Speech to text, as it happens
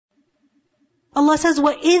Allah says,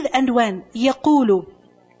 وَإِذْ and when, يَقُولُ,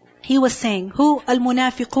 He was saying, who?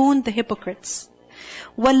 Al-munafiqun, the hypocrites.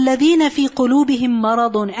 وَالَّذِينَ فِي قُلُوبِهِمْ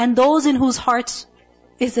مَرَضٌ, and those in whose hearts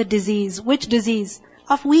is a disease. Which disease?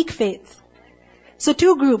 Of weak faith. So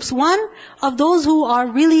two groups. One, of those who are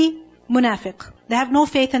really munafiq. They have no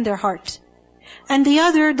faith in their heart. And the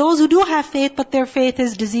other, those who do have faith, but their faith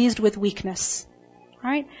is diseased with weakness.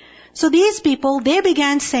 Right? So these people, they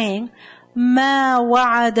began saying, مَا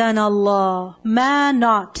وَعَدَنَا اللَّهُ, مَا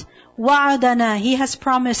not. وَعَدَنَا, He has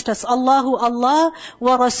promised us, Allahu Allah,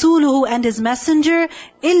 وَرَسُولُهُ and His Messenger,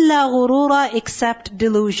 إِلَّا غُرُورًا, except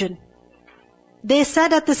delusion. They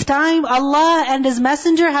said at this time, Allah and His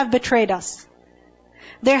Messenger have betrayed us.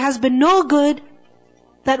 There has been no good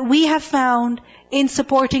that we have found in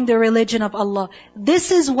supporting the religion of Allah.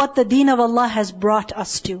 This is what the deen of Allah has brought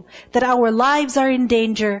us to. That our lives are in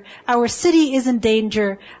danger, our city is in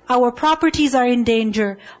danger, our properties are in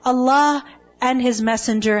danger. Allah and His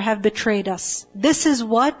Messenger have betrayed us. This is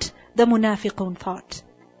what the munafiqun thought.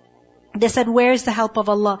 They said, where is the help of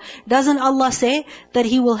Allah? Doesn't Allah say that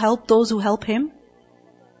He will help those who help Him?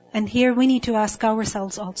 And here we need to ask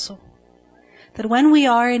ourselves also, that when we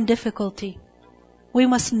are in difficulty, we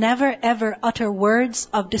must never ever utter words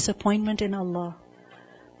of disappointment in Allah.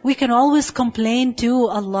 We can always complain to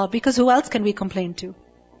Allah, because who else can we complain to?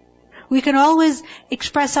 We can always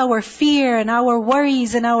express our fear and our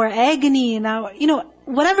worries and our agony and our,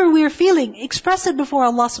 whatever we are feeling, express it before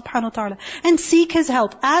Allah subhanahu wa ta'ala and seek His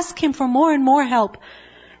help. Ask Him for more and more help.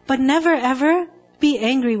 But never ever be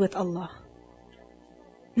angry with Allah.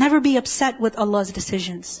 Never be upset with Allah's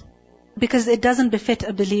decisions. Because it doesn't befit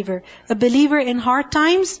a believer. A believer in hard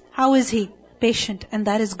times, how is he? Patient, and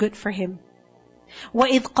that is good for him.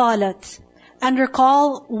 وَإِذْ قَالَتْ, and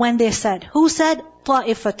recall when they said. Who said?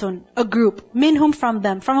 طَائِفَةٌ, a group. مِنْهُمْ, from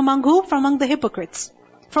them. From among who? From among the hypocrites.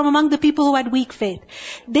 From among the people who had weak faith.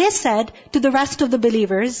 They said to the rest of the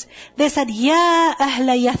believers, they said, يَا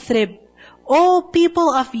أَهْلَ يَثْرِبْ, O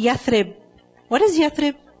people of Yathrib. What is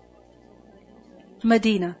Yathrib?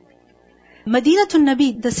 Medina. Madinatul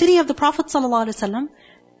Nabi, the city of the Prophet ﷺ.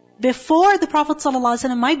 Before the Prophet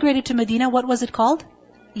ﷺ migrated to Medina, what was it called?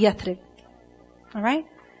 Yathrib. Alright?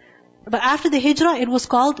 But after the Hijrah, it was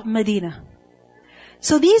called Medina.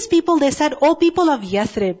 So these people, they said, O people of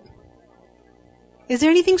Yathrib. Is there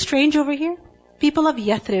anything strange over here? People of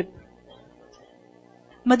Yathrib.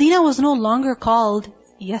 Medina was no longer called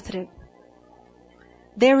Yathrib.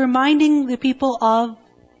 They're reminding the people of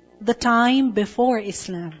the time before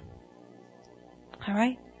Islam.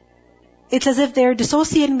 Alright? It's as if they're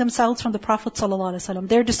dissociating themselves from the Prophet ﷺ.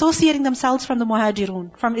 They're dissociating themselves from the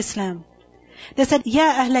Muhajirun, from Islam. They said,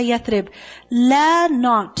 Ya Ahla Yathrib, La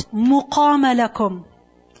not, muqama lakum.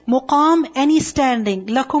 Muqam, any standing,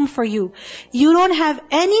 lakum for you. You don't have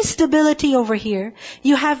any stability over here.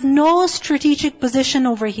 You have no strategic position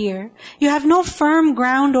over here. You have no firm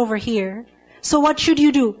ground over here. So what should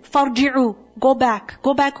you do? Farji'u, go back.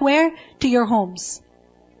 Go back where? To your homes.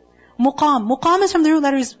 Muqam. Muqam is from the root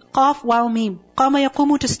letters qaf, waw, mim. Qama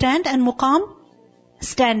yaqumu, to stand, and muqam,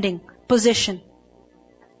 standing, position.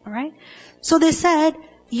 Alright? So they said,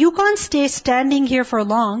 you can't stay standing here for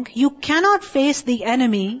long. You cannot face the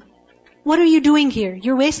enemy. What are you doing here?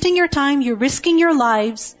 You're wasting your time. You're risking your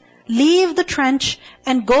lives. Leave the trench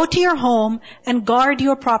and go to your home and guard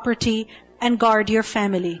your property and guard your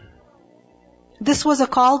family. This was a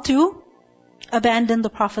call to abandon the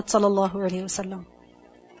Prophet ﷺ.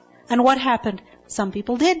 And what happened? Some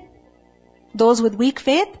people did. Those with weak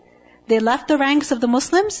faith, they left the ranks of the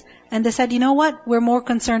Muslims and they said, you know what? We're more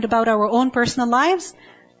concerned about our own personal lives,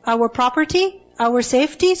 our property, our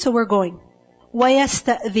safety, so we're going.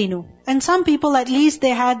 وَيَسْتَأْذِنُ. And some people, at least,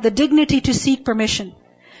 they had the dignity to seek permission.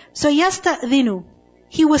 So يَسْتَأْذِنُ,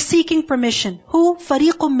 he was seeking permission. Who?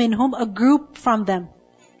 فَرِيقٌ مِّنْهُمْ, a group from them.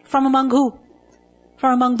 From among who?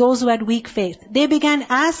 From among those who had weak faith. They began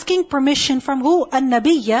asking permission from who?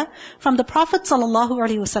 An-Nabiyya, from the Prophet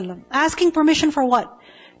ﷺ. Asking permission for what?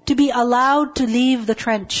 To be allowed to leave the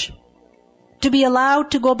trench. To be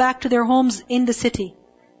allowed to go back to their homes in the city.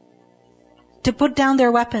 To put down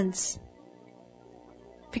their weapons.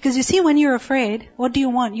 Because you see, when you're afraid, what do you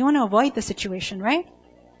want? You want to avoid the situation, right?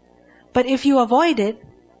 But if you avoid it,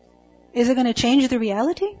 is it going to change the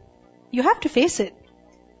reality? You have to face it.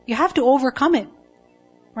 You have to overcome it.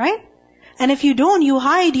 Right? And if you don't, you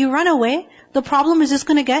hide, you run away, the problem is just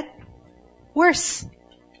going to get worse.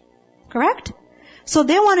 Correct? So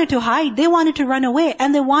they wanted to hide, they wanted to run away,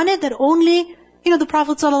 and they wanted that only, the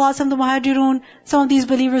Prophet ﷺ, the Muhajirun, some of these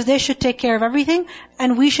believers, they should take care of everything,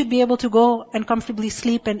 and we should be able to go and comfortably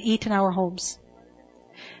sleep and eat in our homes.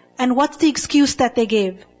 And what's the excuse that they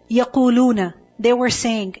gave? يَقُولُونَ. they were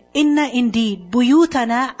saying, Inna indeed,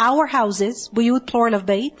 buyutana, our houses, buyut plural of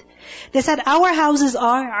bayt. They said, our houses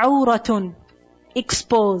are awratun,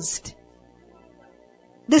 exposed.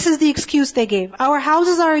 This is the excuse they gave. Our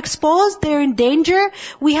houses are exposed, they're in danger,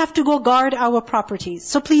 we have to go guard our properties.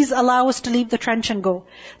 So please allow us to leave the trench and go.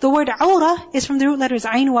 The word awra is from the root letters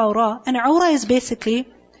ayn wa ra. And awra is basically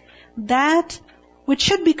that which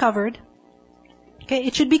should be covered. Okay,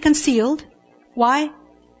 it should be concealed. Why?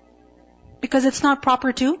 Because it's not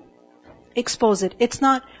proper to expose it. It's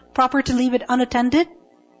not proper to leave it unattended,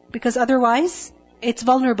 because otherwise it's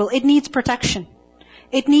vulnerable. It needs protection.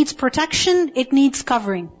 It needs protection, it needs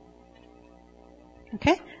covering.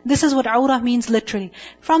 Okay? This is what awra means literally.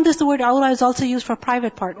 From this, the word awra is also used for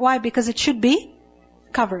private part. Why? Because it should be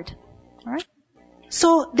covered. Alright?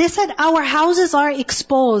 So, they said, our houses are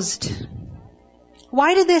exposed.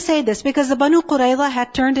 Why did they say this? Because the Banu Qurayza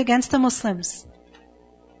had turned against the Muslims.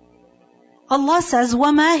 Allah says,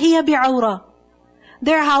 وَمَا هِيَ بِعَوْرَةٍ.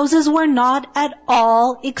 Their houses were not at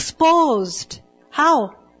all exposed.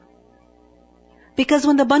 How? Because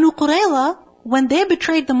when the Banu Qurayza, when they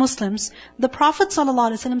betrayed the Muslims, the Prophet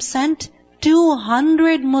ﷺ sent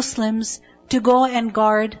 200 Muslims to go and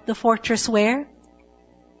guard the fortress where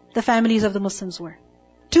the families of the Muslims were.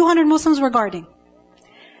 200 Muslims were guarding.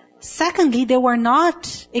 Secondly, they were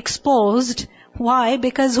not exposed. Why?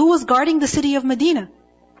 Because who was guarding the city of Medina?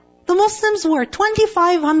 The Muslims were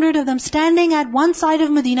 2,500 of them standing at one side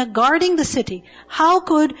of Medina guarding the city. How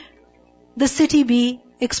could the city be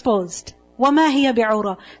exposed? وَمَا هِيَ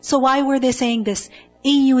بِعُورَةٍ. So why were they saying this?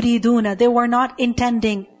 إِن يُرِيدُونَ. They were not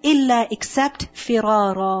intending إِلَّا except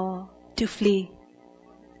فِرَارًا, to flee.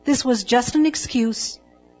 This was just an excuse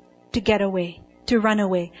to get away, to run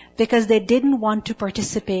away, because they didn't want to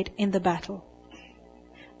participate in the battle.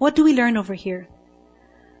 What do we learn over here?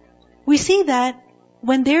 We see that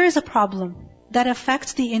when there is a problem that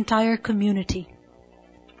affects the entire community,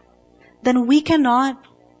 then we cannot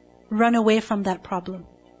run away from that problem.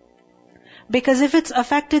 Because if it's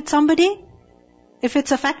affected somebody, if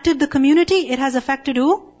it's affected the community, it has affected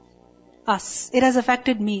who? Us. It has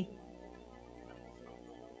affected me.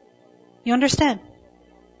 You understand?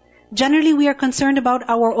 Generally we are concerned about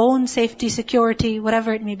our own safety, security,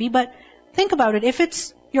 whatever it may be. But think about it. If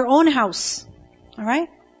it's your own house, alright?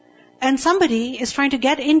 And somebody is trying to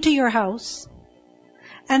get into your house,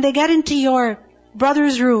 and they get into your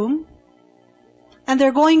brother's room, and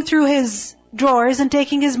they're going through his drawers and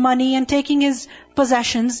taking his money and taking his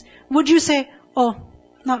possessions, would you say, oh,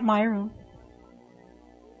 not my room?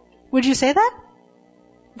 Would you say that?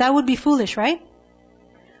 That would be foolish, right?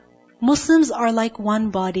 Muslims are like one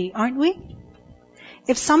body, aren't we?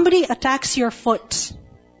 If somebody attacks your foot,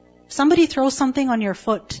 somebody throws something on your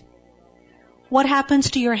foot, what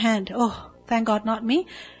happens to your hand? Oh, thank God, not me.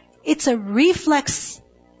 It's a reflex,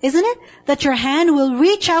 isn't it? That your hand will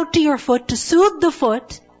reach out to your foot to soothe the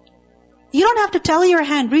foot. You don't have to tell your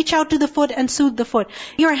hand, reach out to the foot and soothe the foot.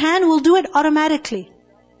 Your hand will do it automatically.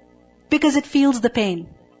 Because it feels the pain.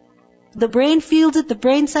 The brain feels it, the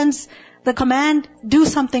brain sends the command, do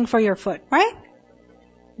something for your foot, right?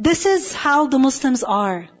 This is how the Muslims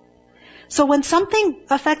are. So when something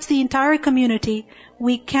affects the entire community,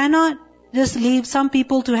 we cannot just leave some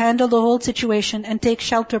people to handle the whole situation and take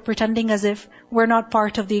shelter pretending as if we're not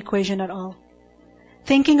part of the equation at all.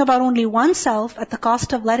 Thinking about only oneself at the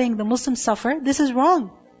cost of letting the Muslims suffer, this is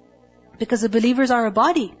wrong. Because the believers are a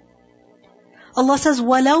body. Allah says,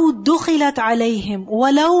 وَلَوْ دُخِلَتْ عَلَيْهِمْ.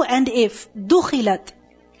 وَلَوْ and if, دُخِلَتْ,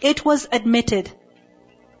 it was admitted.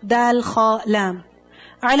 Dal, kha, lam.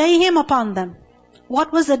 عَلَيْهِمْ, upon them.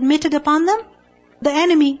 What was admitted upon them? The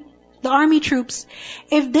enemy, the army troops.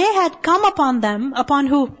 If they had come upon them, upon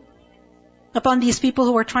who? Upon these people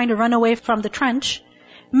who were trying to run away from the trench.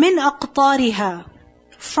 مِنْ أَقْطَارِهَا,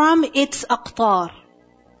 from its aqtar.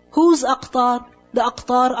 Whose aqtar? The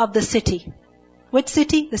aqtar of the city. Which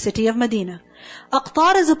city? The city of Medina.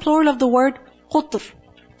 Aqtar is a plural of the word qutr.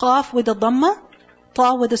 Qaf with a dhamma,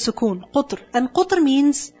 ta with a sukoon. Qutr. And qutr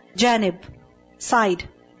means janib, side.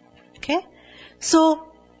 Okay? So,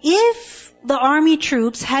 if the army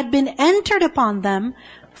troops had been entered upon them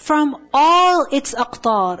from all its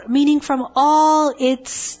aqtar, meaning from all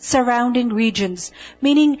its surrounding regions,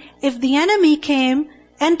 meaning if the enemy came,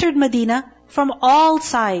 entered Medina from all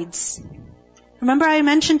sides. Remember I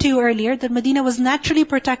mentioned to you earlier that Medina was naturally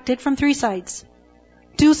protected from 3 sides.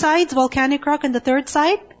 2 sides, volcanic rock, and the 3rd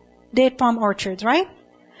side, date palm orchards, right?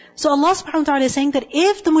 So Allah subhanahu wa ta'ala is saying that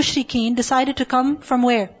if the mushrikeen decided to come from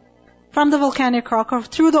where? From the volcanic rock or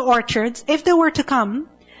through the orchards, if they were to come,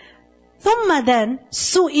 ثُمَّ then,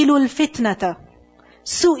 سُئِلُوا الْفِتْنَةَ.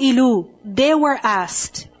 سُئِلُوا, they were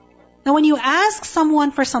asked. Now when you ask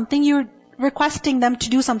someone for something, you're requesting them to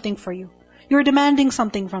do something for you. You're demanding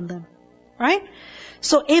something from them. Right?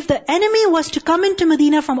 So if the enemy was to come into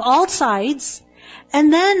Medina from all sides,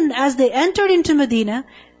 and then as they entered into Medina,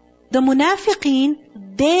 the munafiqeen,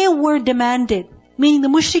 they were demanded. Meaning the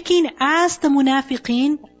mushrikeen asked the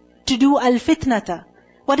munafiqeen to do al-fitnata.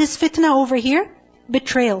 What is fitna over here?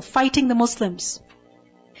 Betrayal, fighting the Muslims.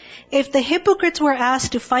 If the hypocrites were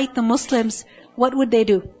asked to fight the Muslims, what would they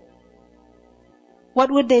do? What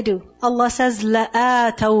would they do? Allah says,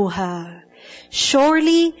 لَآتَوْهَا.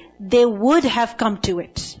 Surely they would have come to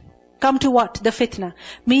it. Come to what? The fitna.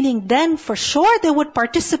 Meaning then for sure they would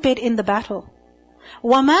participate in the battle.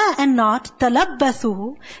 وَمَا and not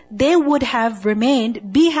تَلَبَّثُوا. They would have remained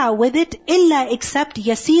biha with it illa except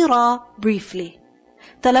yasira, briefly.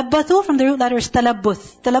 تَلَبَّثُوا from the root letters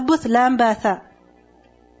تَلَبُّث. تَلَبُّث lam batha.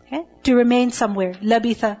 Okay? To remain somewhere.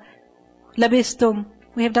 لَبِثَ. لَبِثْتُمْ.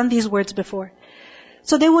 We have done these words before.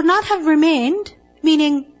 So they would not have remained,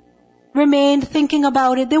 meaning remained thinking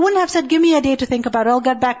about it. They wouldn't have said, give me a day to think about it, I'll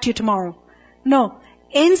get back to you tomorrow. No.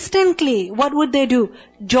 Instantly, what would they do?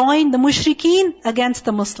 Join the mushrikeen against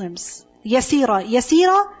the Muslims. Yasira.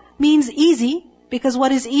 Yasira means easy, because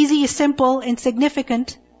what is easy is simple,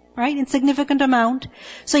 insignificant, right? Insignificant amount.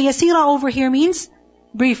 So yasira over here means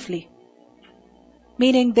briefly.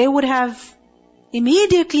 Meaning they would have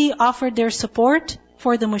immediately offered their support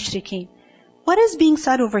for the mushrikeen. What is being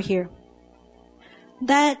said over here?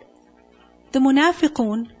 That the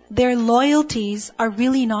munafiqun, their loyalties are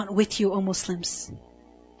really not with you, O Muslims.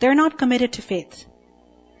 They're not committed to faith.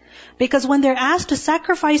 Because when they're asked to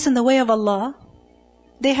sacrifice in the way of Allah,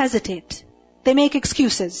 they hesitate. They make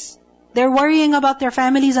excuses. They're worrying about their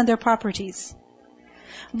families and their properties.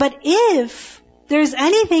 But if there's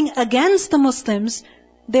anything against the Muslims,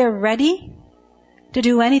 they're ready to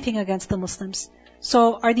do anything against the Muslims.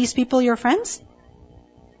 So are these people your friends?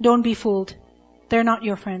 Don't be fooled. They're not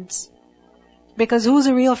your friends. Because who's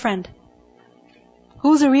a real friend?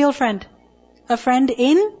 Who's a real friend? A friend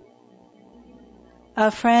in?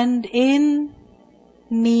 A friend in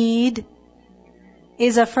need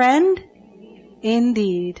is a friend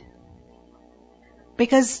indeed.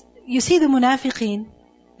 Because you see the munafiqeen,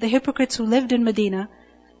 the hypocrites who lived in Medina,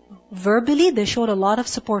 verbally they showed a lot of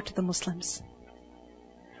support to the Muslims.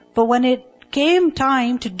 But when it came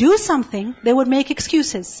time to do something, they would make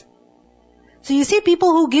excuses. So you see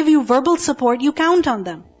people who give you verbal support, you count on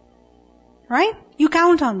them. Right? You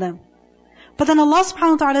count on them. But then Allah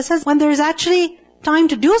subhanahu wa ta'ala says, when there's actually time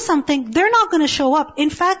to do something, they're not going to show up. In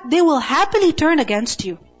fact, they will happily turn against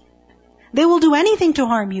you. They will do anything to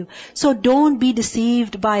harm you. So don't be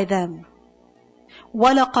deceived by them.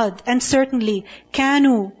 وَلَقَدْ and certainly,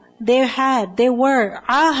 كَانُوا they were,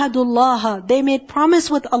 عَاهَدُوا they made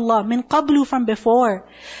promise with Allah, min qablu from before.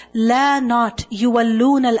 لَا not,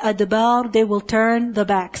 يُوَلُّونَ الْأَدْبَارِ they will turn the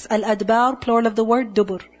backs. Al-adbar, plural of the word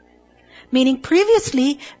dubur. Meaning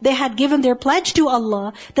previously, they had given their pledge to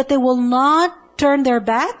Allah that they will not turn their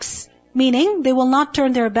backs, meaning they will not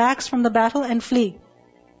turn their backs from the battle and flee.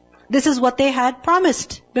 This is what they had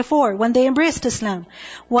promised before when they embraced Islam.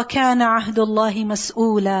 وَكَانَ عَهْدُ اللَّهِ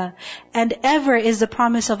مَسْئُولًا and ever is the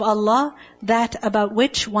promise of Allah that about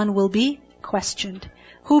which one will be questioned.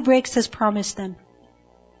 Who breaks His promise then?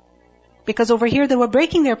 Because over here they were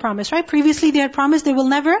breaking their promise, right? Previously they had promised they will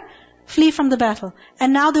never flee from the battle.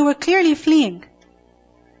 And now they were clearly fleeing.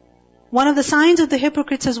 One of the signs of the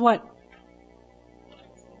hypocrites is what?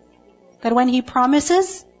 That when he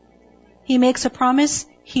promises, he makes a promise,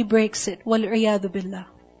 he breaks it. وَالْعِيَاذُ بِاللَّهِ.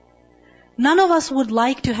 None of us would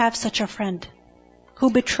like to have such a friend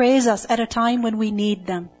who betrays us at a time when we need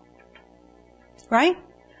them. Right?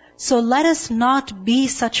 So let us not be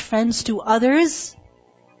such friends to others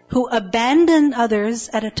who abandon others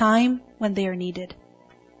at a time when they are needed.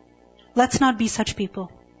 Let's not be such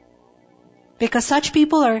people. Because such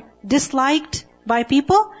people are disliked by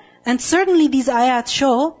people, and certainly these ayats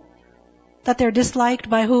show that they're disliked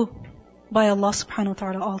by who? By Allah subhanahu wa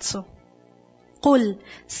ta'ala also. قُلْ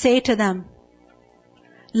say to them,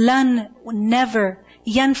 لَن never,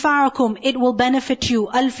 يَنْفَعَكُمْ it will benefit you,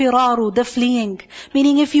 الْفِرَارُ the fleeing.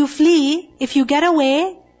 Meaning if you flee, if you get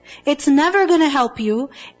away, it's never going to help you.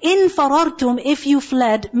 إِن فَرَرْتُمْ if you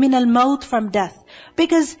fled, مِنَ الْمَوْتِ from death.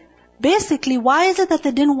 Because basically, why is it that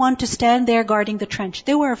they didn't want to stand there guarding the trench?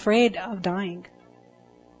 They were afraid of dying.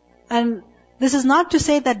 And this is not to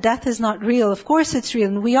say that death is not real. Of course it's real.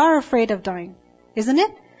 And we are afraid of dying. Isn't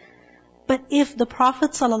it? But if the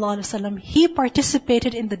Prophet ﷺ, he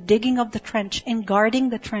participated in the digging of the trench, in guarding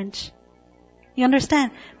the trench, you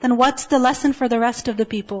understand? Then what's the lesson for the rest of the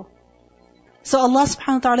people? So Allah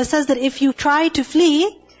subhanahu wa ta'ala says that if you try to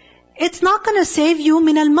flee, it's not going to save you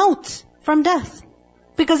min al-maut, from death.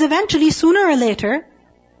 Because eventually, sooner or later,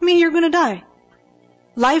 you're going to die.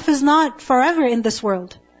 Life is not forever in this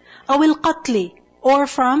world. أو القتل, or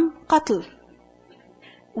from qatl.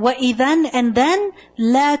 وَإِذَنْ, and then,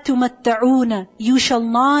 لَا تُمَتَّعُونَ, you shall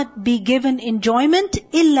not be given enjoyment,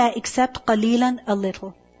 إِلَّا except قَلِيلًا, a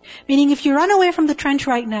little. Meaning if you run away from the trench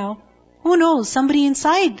right now, who knows, somebody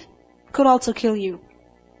inside could also kill you.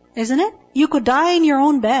 Isn't it? You could die in your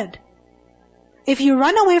own bed. If you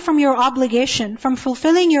run away from your obligation, from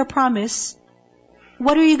fulfilling your promise,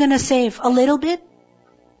 what are you going to save? A little bit?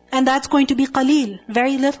 And that's going to be qaleel,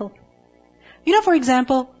 very little. For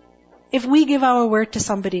example, if we give our word to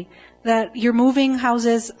somebody that you're moving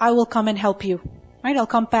houses, I will come and help you. Right? I'll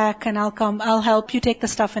come back and I'll help you take the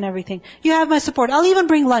stuff and everything. You have my support. I'll even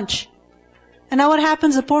bring lunch. And now what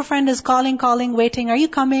happens? The poor friend is calling, waiting. Are you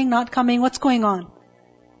coming? Not coming? What's going on?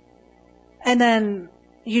 And then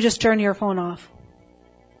you just turn your phone off.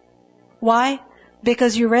 Why?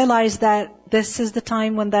 Because you realize that this is the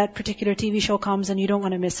time when that particular TV show comes and you don't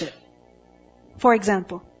want to miss it. For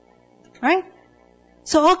example. Right?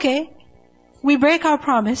 So okay, we break our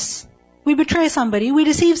promise, we betray somebody, we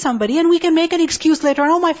deceive somebody, and we can make an excuse later on,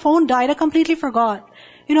 oh, my phone died, I completely forgot.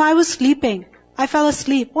 I was sleeping, I fell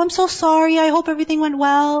asleep. Oh, I'm so sorry, I hope everything went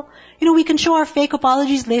well. We can show our fake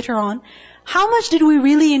apologies later on. How much did we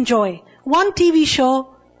really enjoy one TV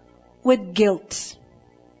show with guilt?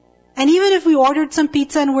 And even if we ordered some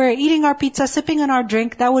pizza and we're eating our pizza, sipping on our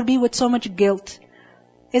drink, that would be with so much guilt.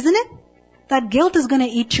 Isn't it? That guilt is going to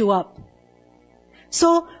eat you up.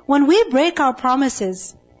 So, when we break our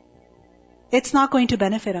promises, it's not going to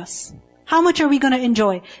benefit us. How much are we going to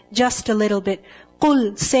enjoy? Just a little bit.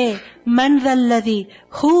 قُلْ, say, مَنْ ذَا الَّذِي,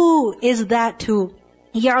 who is that who?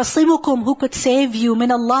 يَعْصِمُكُمْ, who could save you,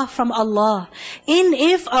 min Allah, from Allah.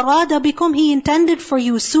 If أَرَادَ بِكُمْ, he intended for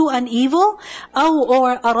you su'an, evil,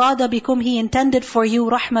 or أَرَادَ بِكُمْ, he intended for you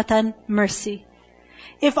rahmatan, mercy.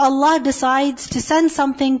 If Allah decides to send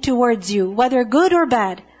something towards you, whether good or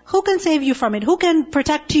bad, who can save you from it? Who can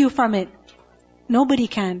protect you from it? Nobody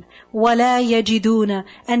can. وَلَا يَجِدُونَ,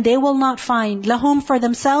 and they will not find, لَهُمْ, for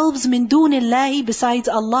themselves, مِن دُونِ اللَّهِ, besides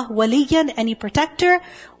Allah, وَلِيًّا, any protector,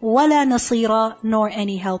 وَلَا نَصِيرًا, nor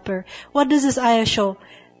any helper. What does this ayah show?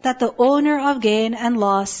 That the owner of gain and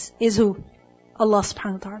loss is who? Allah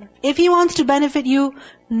subhanahu wa ta'ala. If He wants to benefit you,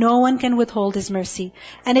 no one can withhold His mercy.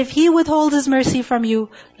 And if He withholds His mercy from you,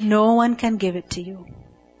 no one can give it to you.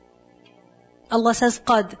 Allah says,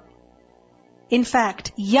 قَدْ, in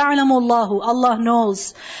fact, يَعْلَمُ اللَّهُ, Allah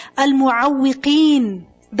knows, الْمُعَوِّقِينَ,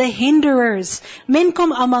 the hinderers,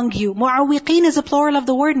 minkum, among you. Mu'awwiqeen is a plural of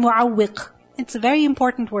the word mu'awwiq. It's a very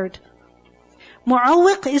important word.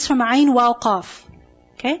 Mu'awwiq is from ayn waw qaf.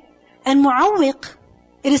 Okay? And mu'awwiq,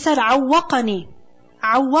 it is said, عَوَّقَنِي.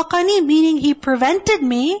 عَوَّقَنِي, meaning he prevented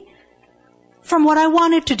me from what I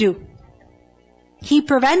wanted to do. He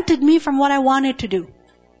prevented me from what I wanted to do.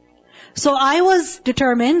 So I was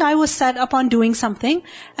determined, I was set upon doing something,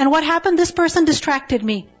 and what happened? This person distracted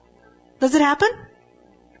me. Does it happen?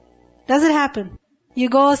 Does it happen? You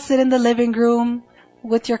go sit in the living room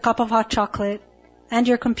with your cup of hot chocolate and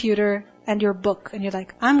your computer and your book, and you're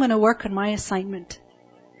like, I'm going to work on my assignment.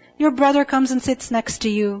 Your brother comes and sits next to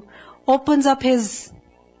you, opens up his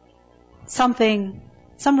something,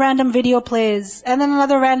 some random video plays, and then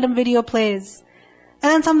another random video plays,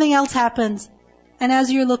 and then something else happens. And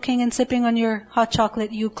as you're looking and sipping on your hot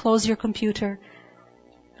chocolate, you close your computer.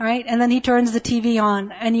 Alright? And then he turns the TV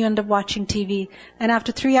on and you end up watching TV. And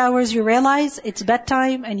after 3 hours you realize it's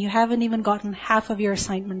bedtime and you haven't even gotten half of your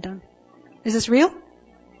assignment done. Is this real?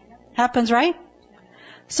 Happens, right?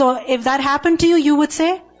 So if that happened to you, you would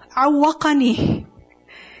say, عَوَّقَنِي.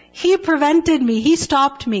 He prevented me. He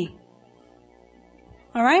stopped me.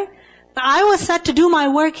 Alright? I was set to do my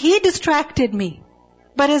work. He distracted me.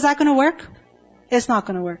 But is that going to work? It's not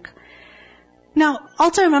going to work. Now,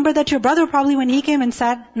 also remember that your brother probably when he came and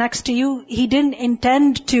sat next to you, he didn't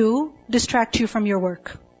intend to distract you from your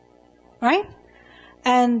work. Right?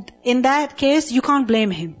 And in that case, you can't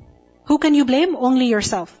blame him. Who can you blame? Only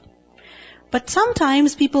yourself. But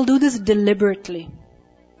sometimes people do this deliberately.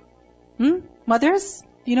 Mothers,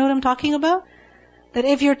 you know what I'm talking about? That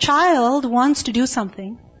if your child wants to do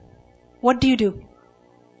something, what do?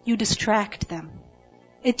 You distract them.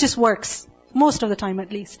 It just works. Most of the time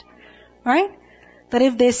at least. Right? That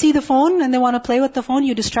if they see the phone and they want to play with the phone,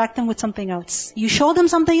 you distract them with something else. You show them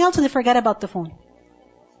something else and they forget about the phone.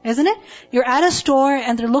 Isn't it? You're at a store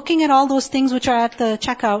and they're looking at all those things which are at the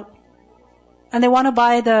checkout. And they want to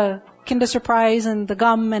buy the Kinder Surprise and the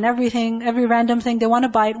gum and everything, every random thing. They want to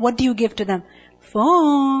buy it. What do you give to them?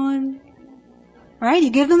 Phone. Right?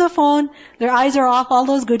 You give them the phone, their eyes are off all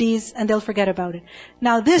those goodies, and they'll forget about it.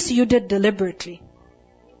 Now this you did deliberately.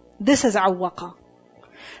 This is awwaqa.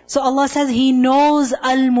 So Allah says He knows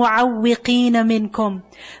al-mu'awwiqeen minkum.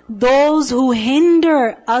 Those who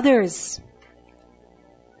hinder others.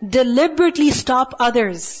 Deliberately stop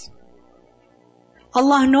others.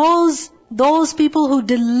 Allah knows those people who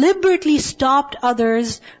deliberately stopped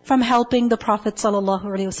others from helping the Prophet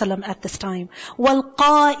ﷺ at this time.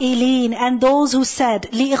 وَالْقَائِلِينَ, and those who said,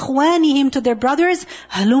 لِإِخْوَانِهِمْ, to their brothers,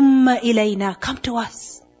 هَلُمَّ إِلَيْنَا, come to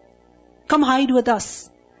us. Come hide with us.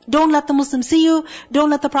 Don't let the Muslims see you. Don't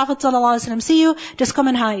let the Prophet ﷺ see you. Just come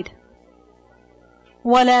and hide.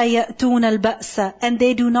 وَلَا يَأْتُونَ الْبَأْسَ, and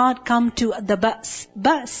they do not come to the ba's.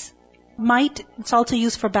 Ba's, might, it's also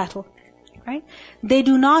used for battle. Right? They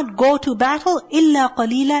do not go to battle illa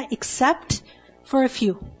qalila, except for a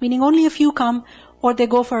few. Meaning only a few come, or they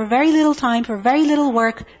go for a very little time, for very little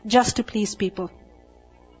work, just to please people.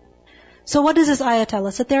 So what does this ayah tell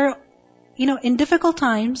us? That there, in difficult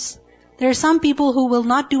times, there are some people who will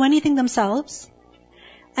not do anything themselves,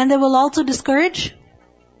 and they will also discourage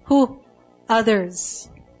who? Others.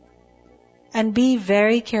 And be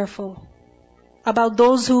very careful about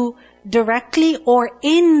those who directly or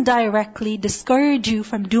indirectly discourage you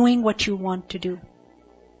from doing what you want to do.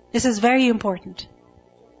 This is very important.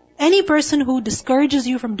 Any person who discourages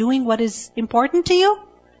you from doing what is important to you,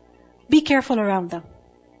 be careful around them.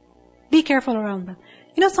 Be careful around them.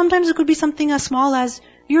 Sometimes it could be something as small as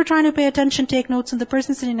you're trying to pay attention, take notes, and the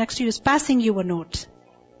person sitting next to you is passing you a note.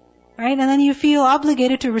 Right? And then you feel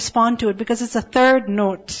obligated to respond to it because it's a third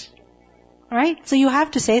note. Right? So you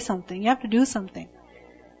have to say something. You have to do something.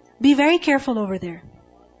 Be very careful over there.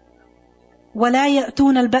 وَلَا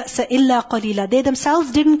يَأْتُونَ الْبَأْسَ إِلَّا قَلِيلًا. They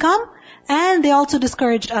themselves didn't come, and they also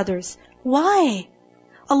discouraged others. Why?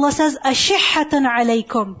 Allah says, أَشِحَّةً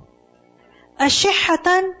عَلَيْكُمْ.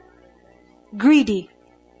 أَشِحَّةً, greedy.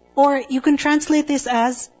 Or you can translate this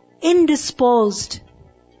as indisposed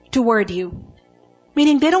toward you.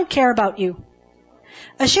 Meaning they don't care about you.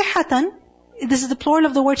 أَشِحَّةً, this is the plural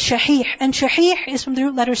of the word shahih. And shahih is from the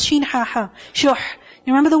root letters shin, ha, ha. Shuh.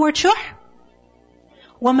 You remember the word shuh?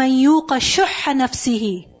 وَمَنْ يُوقَ شُحَّ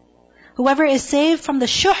نَفْسِهِ. Whoever is saved from the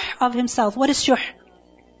shuh of himself. What is shuh?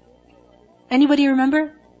 Anybody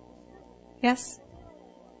remember? Yes?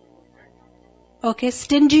 Okay,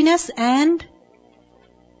 stinginess, and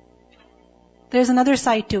there's another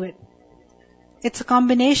side to it. It's a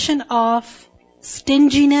combination of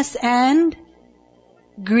stinginess and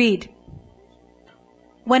greed.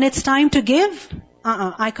 When it's time to give,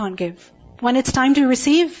 I can't give. When it's time to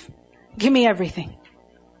receive, give me everything.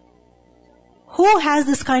 Who has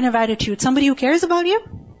this kind of attitude? Somebody who cares about you?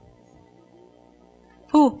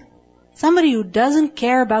 Who? Somebody who doesn't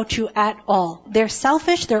care about you at all. They're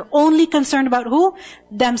selfish, they're only concerned about who?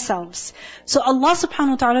 Themselves. So Allah subhanahu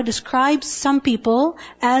wa ta'ala describes some people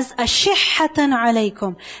as ashihatan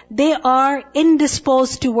alaykum. They are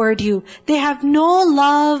indisposed toward you. They have no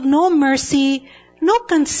love, no mercy, no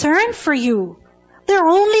concern for you. They're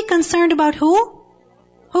only concerned about who?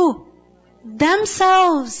 Who?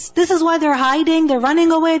 Themselves. This is why they're hiding, they're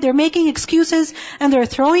running away, they're making excuses, and they're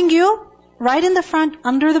throwing you right in the front,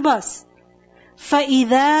 under the bus.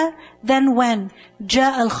 فَإِذَا, then when?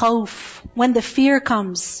 جَاءَ الْخَوْفِ, when the fear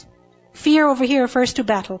comes. Fear over here refers to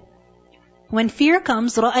battle. When fear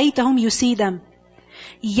comes, رَأَيْتَهُمْ, you see them.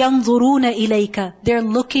 يَنْظُرُونَ إِلَيْكَ, they're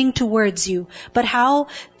looking towards you. But how?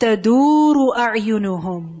 تَدُورُ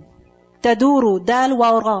أَعْيُنُهُمْ. تَدُورُ, dal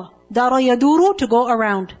wa ra. Dara yaduru, to go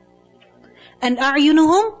around. And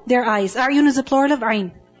أَعْيُنُهُمْ, their eyes. أَعْيُن is a plural of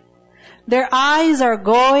ayn. Their eyes are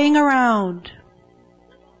going around.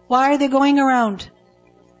 Why are they going around?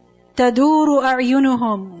 تَدُورُ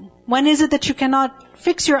أَعْيُنُهُمْ. When is it that you cannot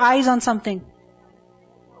fix your eyes on something?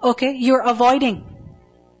 Okay, you're avoiding.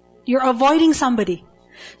 You're avoiding somebody.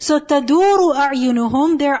 So تَدُورُ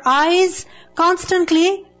أَعْيُنُهُمْ, their eyes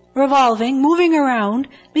constantly revolving, moving around,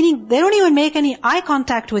 meaning they don't even make any eye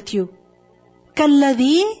contact with you.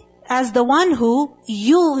 كَالَّذِي, as the one who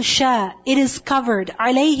يُغْشَى, it is covered,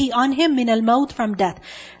 عَلَيْهِ, on him, min al-maut, from death.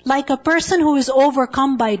 Like a person who is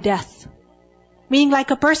overcome by death. Meaning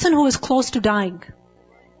like a person who is close to dying.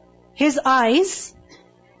 His eyes,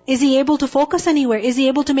 is he able to focus anywhere? Is he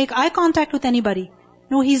able to make eye contact with anybody?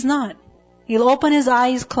 No, he's not. He'll open his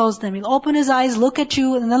eyes, close them. He'll open his eyes, look at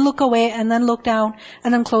you, and then look away, and then look down,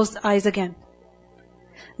 and then close the eyes again.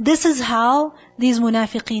 This is how these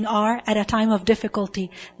munafiqeen are at a time of difficulty.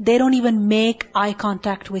 They don't even make eye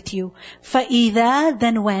contact with you. فَإِذَا,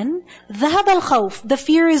 then when? ذَهَبَ الْخَوْفِ, the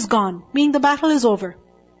fear is gone. Meaning the battle is over.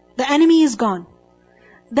 The enemy is gone.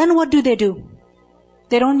 Then what do?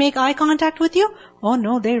 They don't make eye contact with you? Oh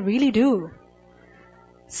no, they really do.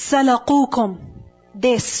 سَلَقُوكُمْ.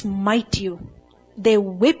 They smite you. They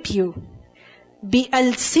whip you.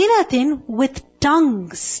 بِأَلْسِنَةٍ. With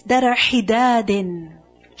tongues that are حِدَادٍ.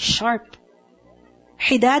 Sharp.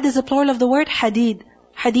 Hidad is a plural of the word hadid.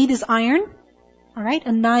 Hadid is iron. Alright,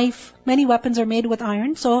 a knife. Many weapons are made with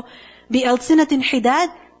iron. So, بِأَلْسِنَةٍ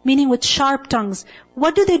حِدَاد, meaning with sharp tongues.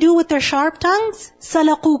 What do they do with their sharp tongues?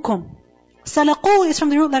 سَلَقُوكُمْ. Salaqu is from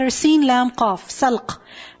the root letter sin, lam, qaf. Salq.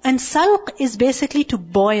 And salq is basically to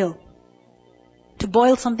boil. To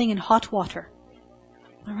boil something in hot water.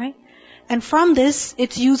 Alright? And from this,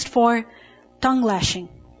 it's used for tongue lashing.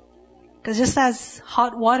 Because just as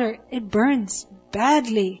hot water, it burns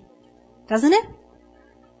badly. Doesn't it?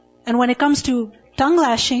 And when it comes to tongue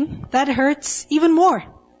lashing, that hurts even more.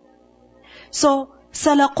 So,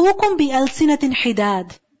 سَلَقُوكُمْ بِأَلْسِنَةٍ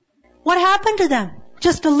حِدَادٍ. What happened to them?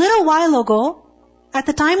 Just a little while ago, at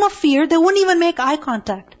the time of fear, they wouldn't even make eye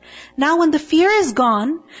contact. Now when the fear is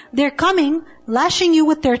gone, they're coming, lashing you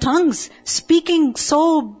with their tongues, speaking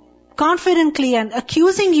so confidently and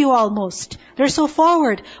accusing you almost. They're so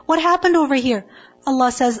forward. What happened over here?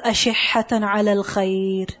 Allah says, أَشِحَّةً عَلَى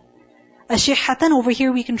الْخَيْرِ. Ashihatan, over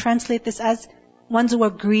here we can translate this as ones who are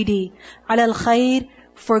greedy. عَلَى الْخَيْرِ,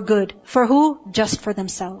 for good. For who? Just for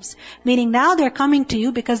themselves. Meaning now they're coming to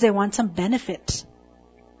you because they want some benefit.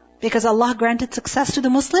 Because Allah granted success to the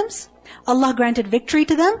Muslims. Allah granted victory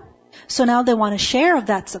to them. So now they want a share of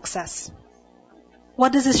that success.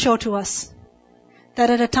 What does this show to us?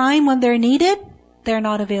 That at a time when they're needed, they're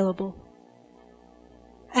not available.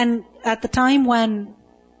 And at the time when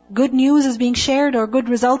good news is being shared or good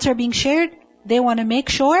results are being shared, they want to make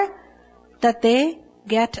sure that they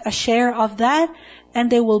get a share of that,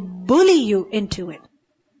 and they will bully you into it.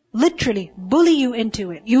 Literally, bully you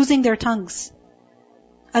into it, using their tongues.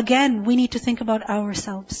 Again, we need to think about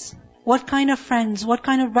ourselves. What kind of friends, what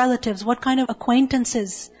kind of relatives, what kind of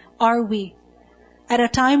acquaintances are we? At a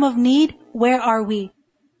time of need, where are we?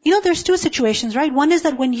 You know, there's two situations, right? One is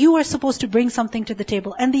that when you are supposed to bring something to the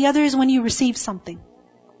table, and the other is when you receive something.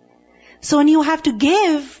 So when you have to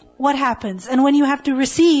give, what happens? And when you have to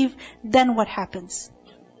receive, then what happens?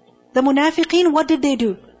 The munafiqeen, what did they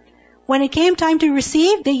do? When it came time to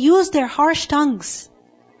receive, they used their harsh tongues.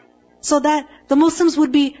 So that the Muslims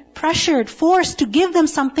would be pressured, forced to give them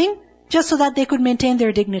something, just so that they could maintain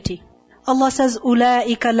their dignity. Allah says,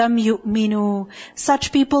 أُولَٰئِكَ لَمْ يُؤْمِنُوا.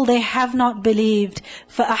 Such people, they have not believed.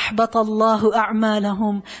 فَأَحْبَطَ اللَّهُ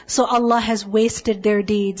أَعْمَالَهُمْ. So Allah has wasted their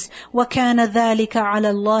deeds. وَكَانَ ذَلِكَ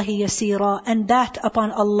عَلَى اللَّهِ يَسِيرًا. And that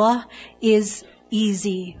upon Allah is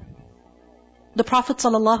easy. The Prophet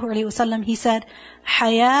ﷺ, he said,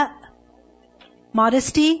 haya,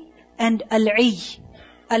 modesty, and al-'iy.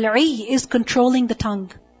 Al-'iy is controlling the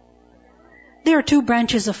tongue. There are two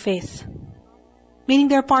branches of faith. Meaning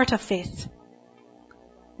they're part of faith.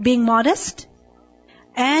 Being modest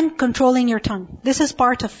and controlling your tongue. This is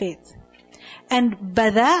part of faith. And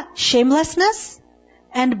bada, shamelessness,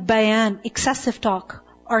 and bayan, excessive talk,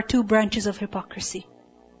 are two branches of hypocrisy.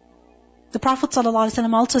 The Prophet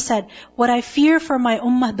ﷺ also said, what I fear for my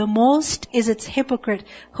ummah the most is its hypocrite,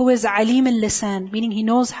 who is alim al-lisan, meaning he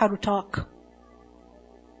knows how to talk.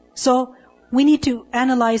 So, we need to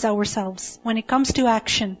analyze ourselves. When it comes to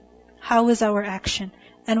action, how is our action?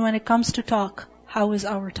 And when it comes to talk, how is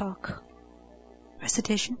our talk?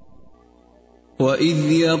 Recitation.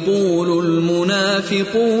 وَإِذْ يَقُولُ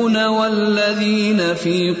الْمُنَافِقُونَ وَالَّذِينَ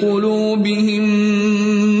فِي قُلُوبِهِم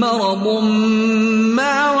مَّرَضٌ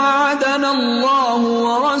مَّا وَعَدَنَا اللَّهُ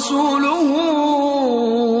وَرَسُولُهُ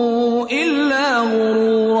إِلَّا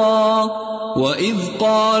غُرُورًا وَإِذْ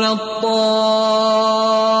قَالَت طَّائِفَةٌ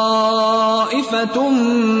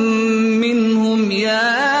مِّنْهُمْ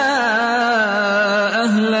يَا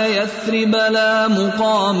أَهْلَ يَثْرِبَ لَا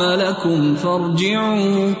مُقَامَ لَكُمْ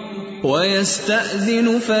فَارْجِعُوا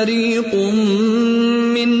وَيَسْتَأْذِنُ فَرِيقٌ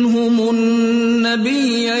مِّنْهُمُ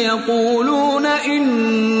النَّبِيَّ يَقُولُونَ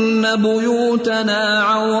إِنَّ بُيُوتَنَا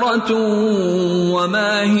عَوْرَةٌ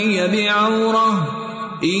وَمَا هِيَ بِعَوْرَةٍ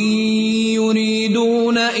إِن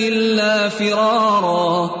يُرِيدُونَ إِلَّا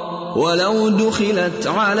فِرَارًا وَلَوْ دُخِلَتْ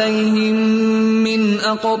عَلَيْهِم مِّنْ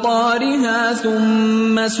أَقْطَارِهَا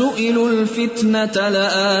ثُمَّ سُئِلُوا الْفِتْنَةَ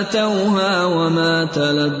لَآتَوْهَا وَمَا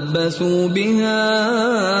تَلَبَّثُوا بِهَا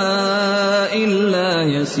إِلَّا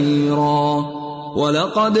يَسِيرًا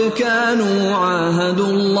وَلَقَدْ كَانُوا عَاهَدُوا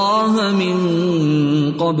اللَّهَ مِن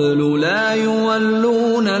قَبْلُ لَا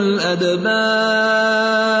يُوَلُّونَ الْأَدْبَارَ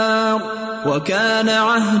وَكَانَ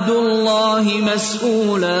عَهْدُ اللَّهِ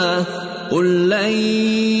مَسْئُولًا قل لن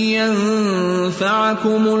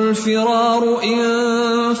ينفعكم الفرار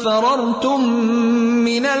إن فررتم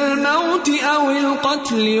من الموت أو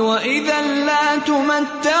القتل وإذا لا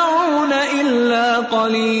تمتعون إلا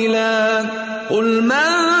قليلا قل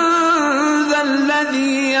من ذا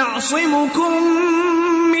الذي يعصمكم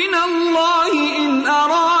من الله إن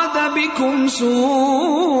أراد بكم سوءا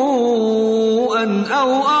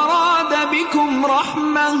أو أراد بكم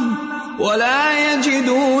رحمة ولا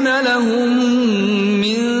يجدون لهم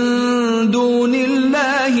من دون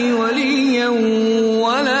الله وليا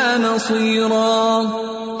ولا نصيرا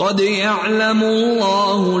قد يعلم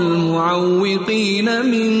الله المعوقين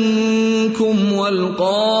منكم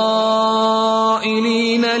والقائلين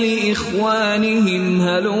لإخوانهم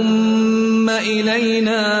هلم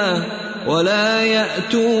إلينا ولا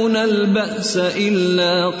يأتون البأس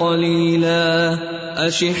إلا قليلا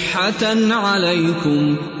أشحة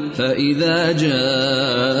عليكم فإذا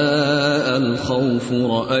جاء الخوف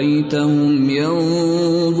رأيتهم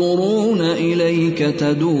ينظرون إليك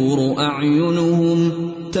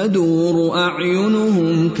تدور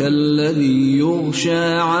أعينهم كالذي يغشى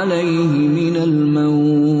عليه من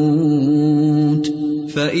الموت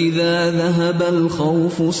فإذا ذهب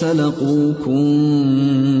الخوف سلقوكم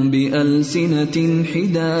بألسنة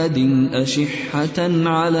حداد أشحة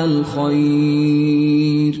على الخير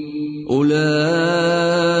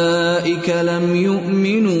أولئك لم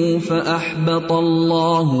يؤمنوا فأحبط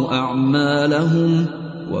الله أعمالهم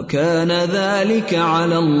وكان ذلك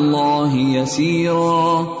على الله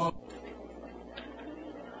يسيرا